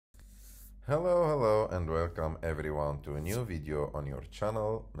Hello, and welcome everyone to a new video on your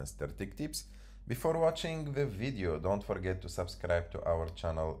channel, Mr. Tech Tips. Before watching the video, don't forget to subscribe to our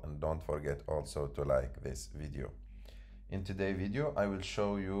channel and don't forget also to like this video. In today's video, I will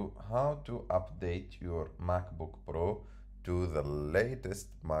show you how to update your MacBook Pro to the latest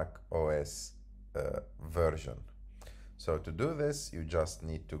macOS version. So to do this, you just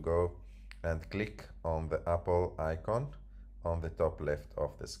need to go and click on the Apple icon on the top left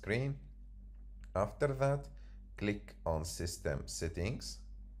of the screen. After that, click on System Settings,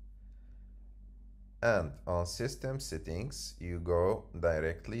 and on System Settings you go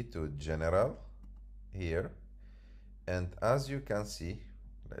directly to General here, and as you can see,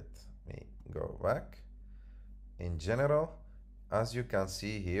 let me go back. In General, as you can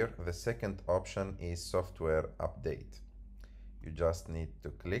see here, the second option is Software Update. You just need to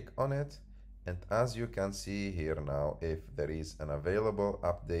click on it, and as you can see here now, if there is an available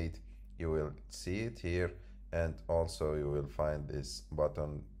update, you will see it here, and also you will find this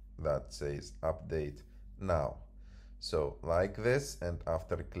button that says update now. So like this, and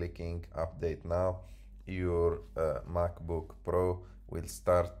after clicking update now, your MacBook Pro will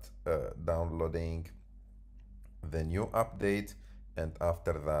start downloading the new update, and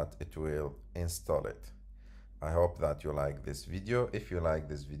after that it will install it. I hope that you like this video. If you like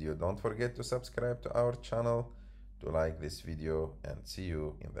this video, don't forget to subscribe to our channel, to like this video, and see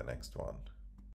you in the next one.